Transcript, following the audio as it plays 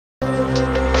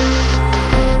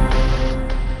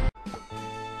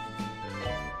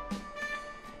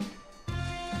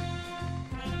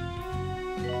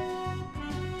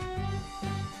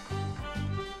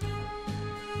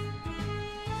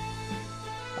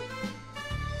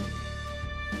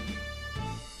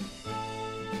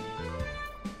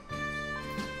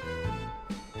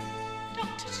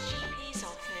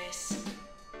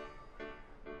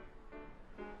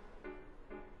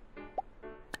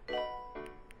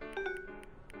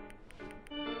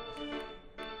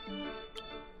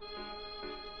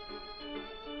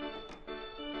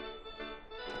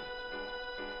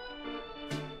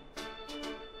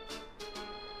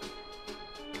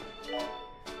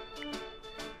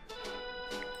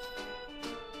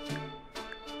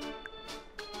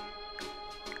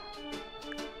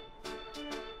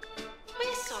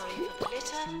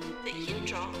litter that you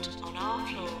dropped on our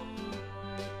floor.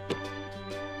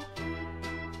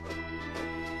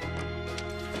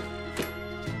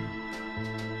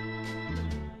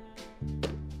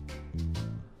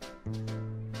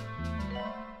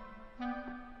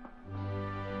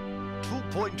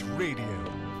 2-Point Radio.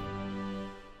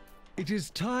 It is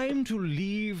time to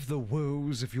leave the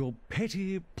woes of your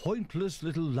petty, pointless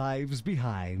little lives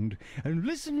behind and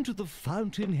listen to the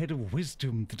fountainhead of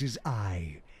wisdom that is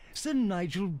I, Sir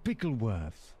Nigel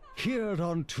Bickleworth, here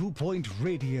on 2-Point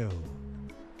Radio.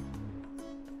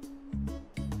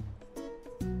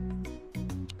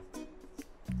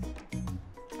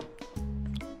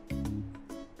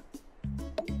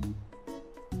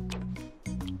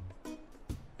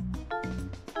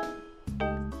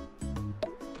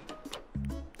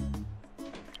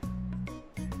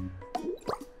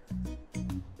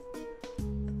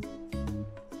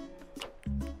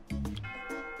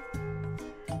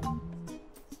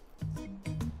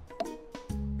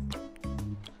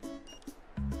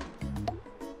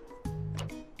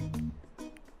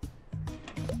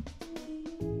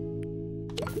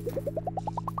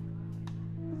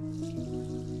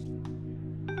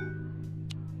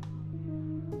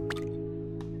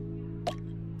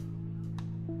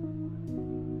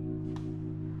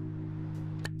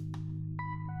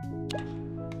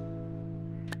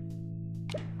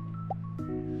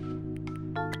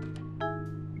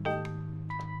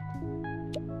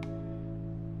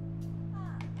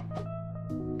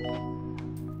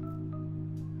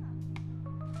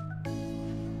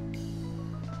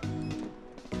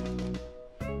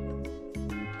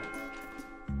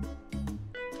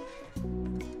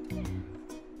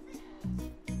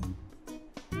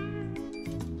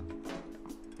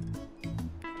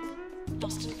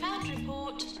 Lost and found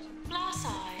report, glass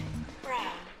eye,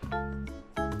 brown.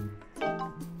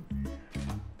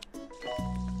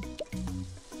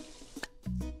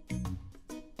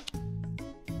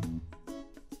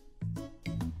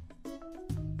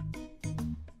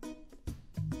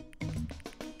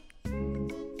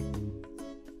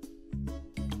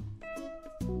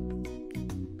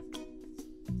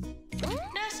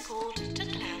 Nurse called to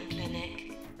clown clinic.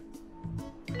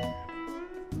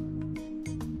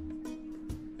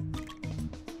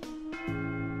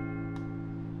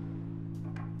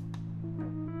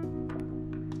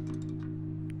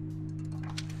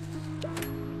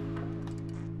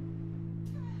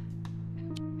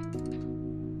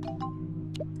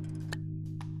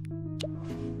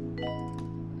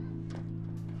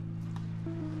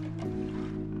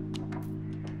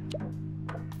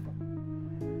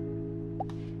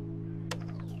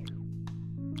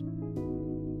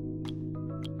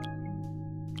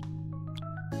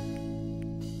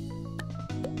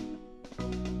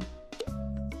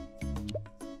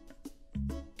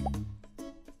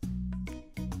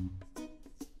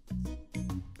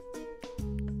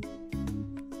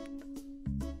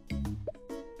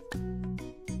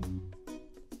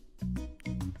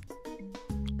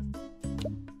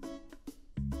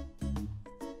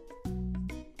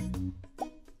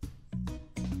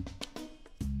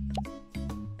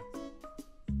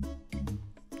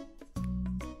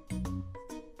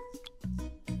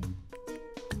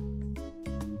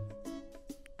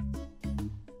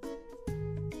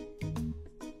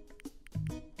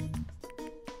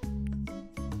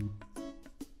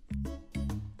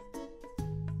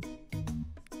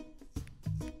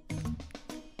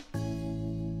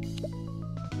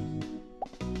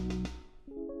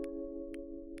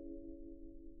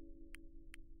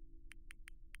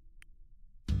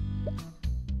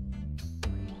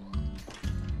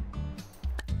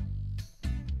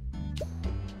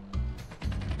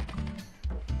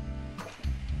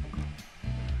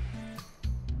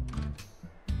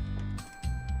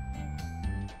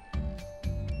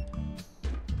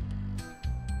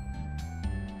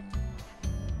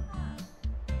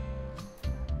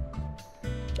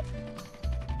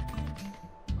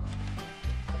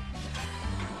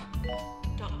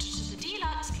 Doctor to the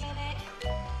deluxe clinic.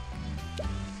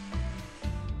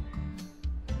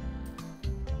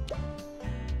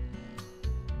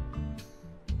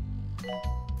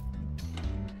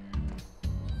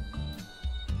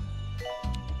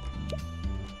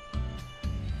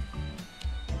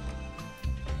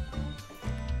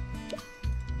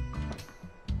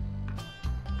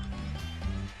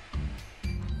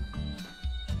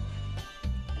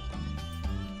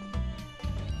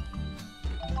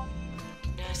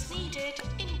 Nurse needed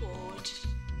in ward.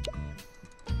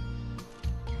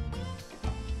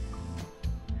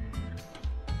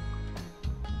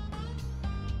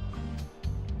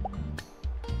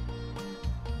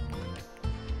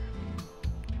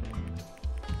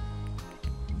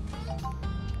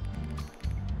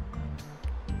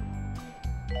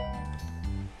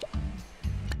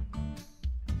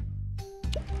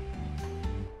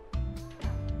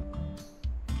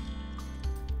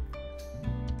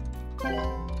 Doctor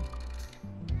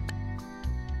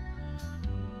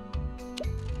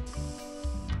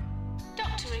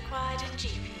required in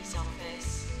GP's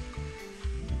office.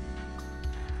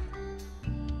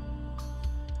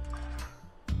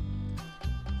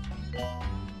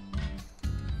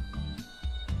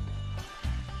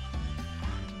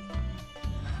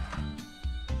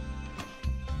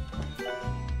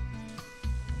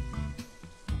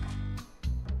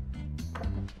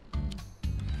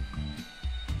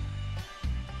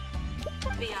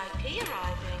 VIP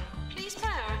arriving. Please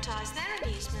prioritise their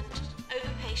amusement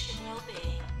over patient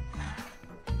well-being.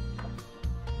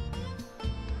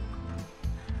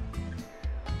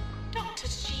 Doctor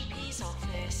to GP's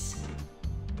office.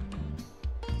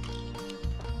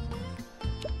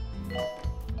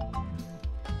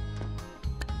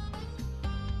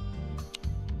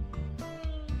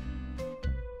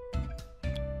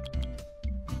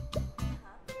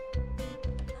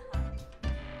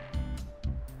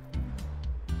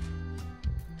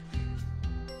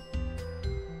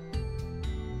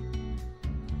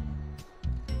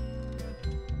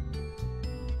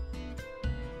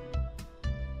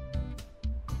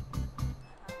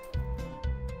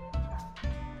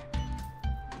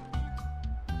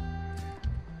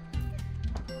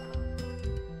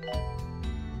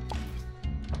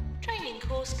 Training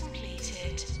course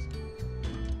completed.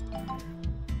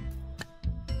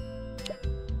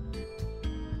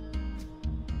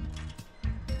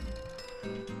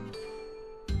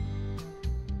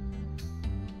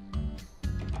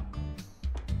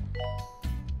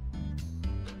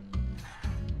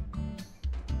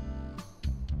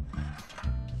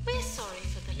 We're sorry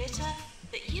for the litter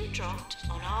that you dropped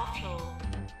on our floor.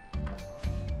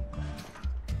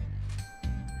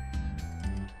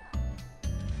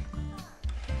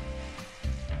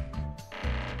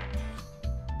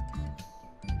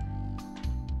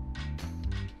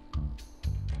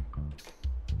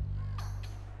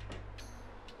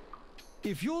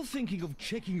 If you're thinking of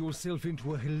checking yourself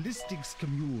into a holistics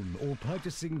commune or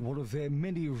purchasing one of their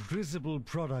many risible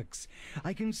products,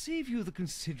 I can save you the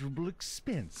considerable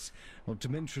expense, not to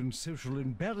mention social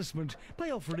embarrassment, by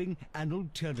offering an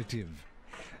alternative.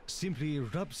 Simply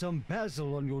rub some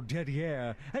basil on your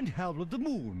derriere and howl at the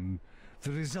moon.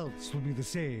 The results will be the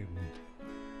same.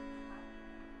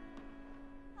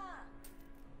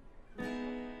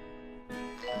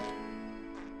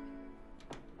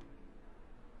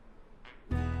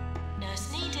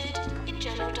 Nurse needed in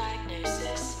general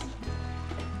diagnosis.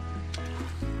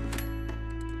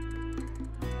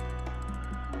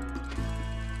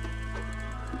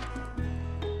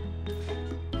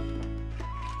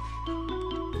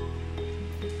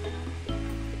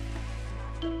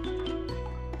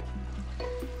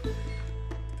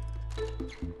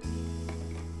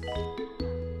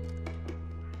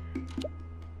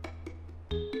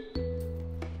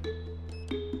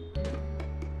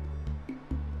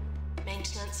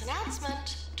 Maintenance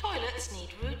announcement. Toilets need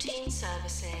routine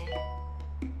servicing.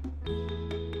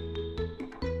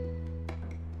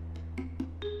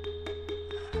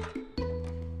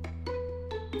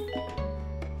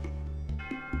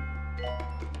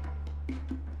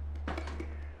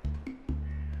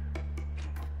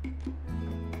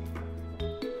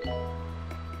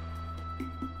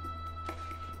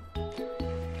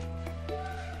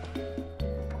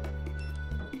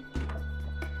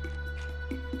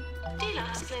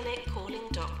 Deluxe clinic calling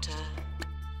doctor.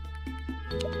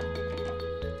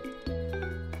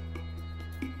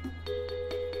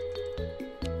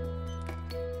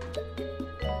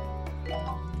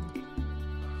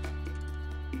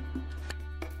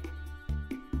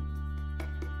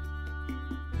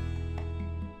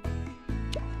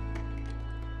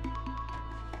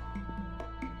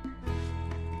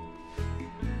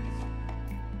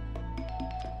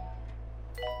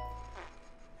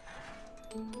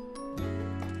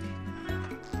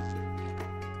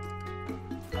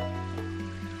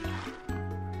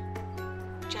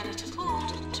 Janitor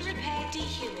called to repair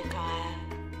dehumidifier.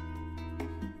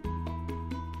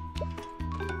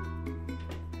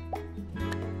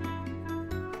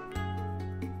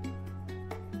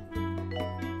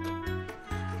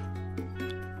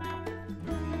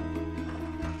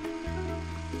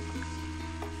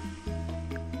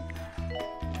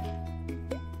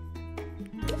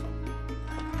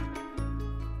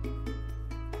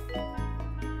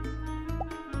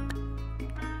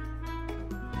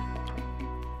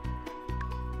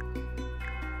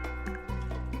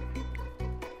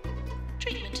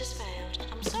 Treatment has failed.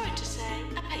 I'm sorry to say,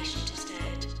 a patient is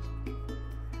dead.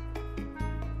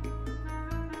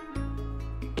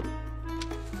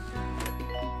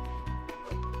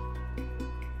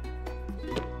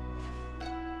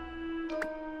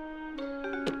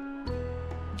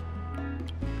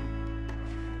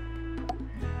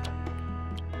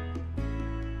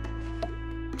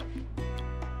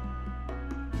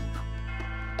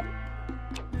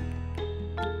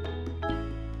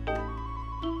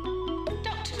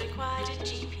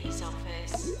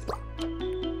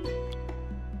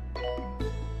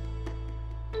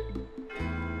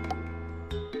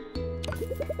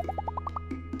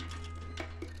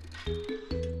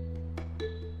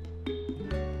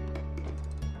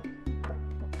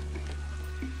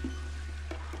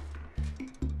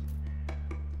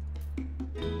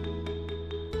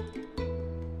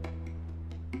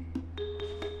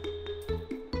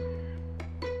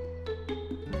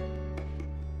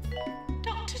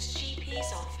 Doctor's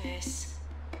GP's office.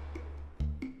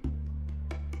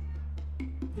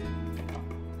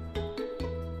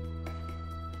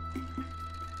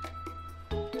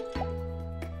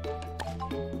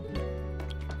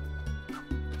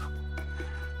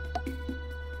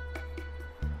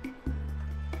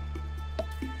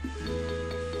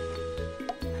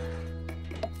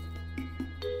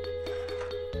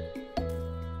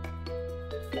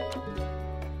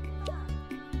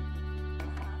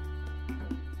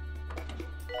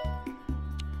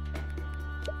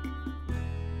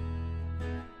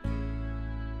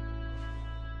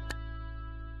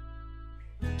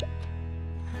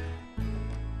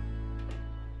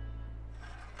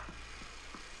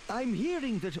 I'm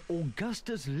hearing that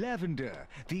Augustus Lavender,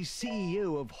 the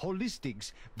CEO of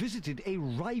Holistics, visited a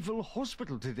rival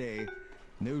hospital today.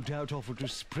 No doubt offered to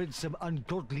spread some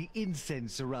ungodly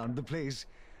incense around the place,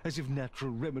 as if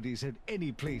natural remedies had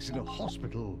any place in a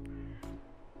hospital.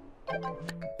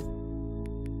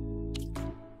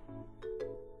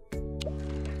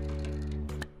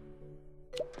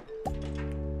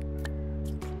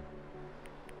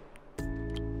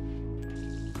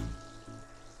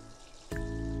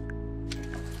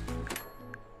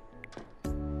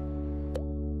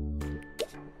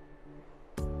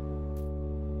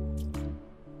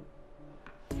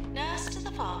 Nurse to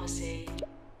the pharmacy.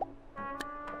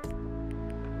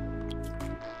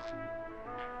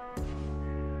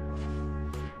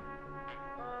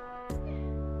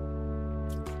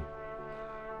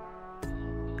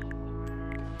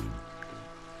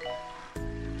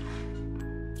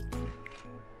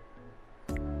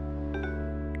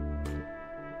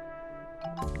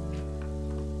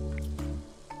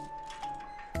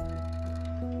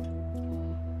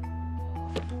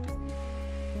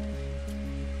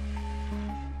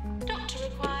 Doctor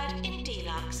required in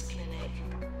Deluxe Clinic.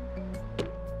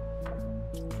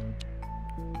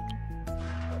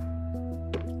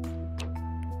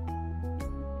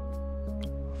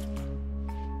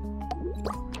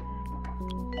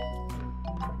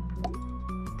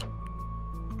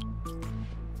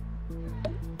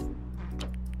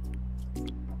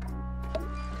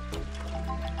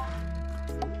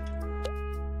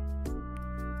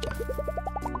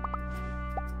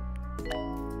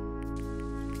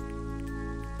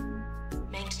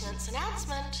 Maintenance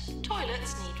announcement.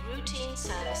 Toilets need routine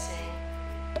servicing.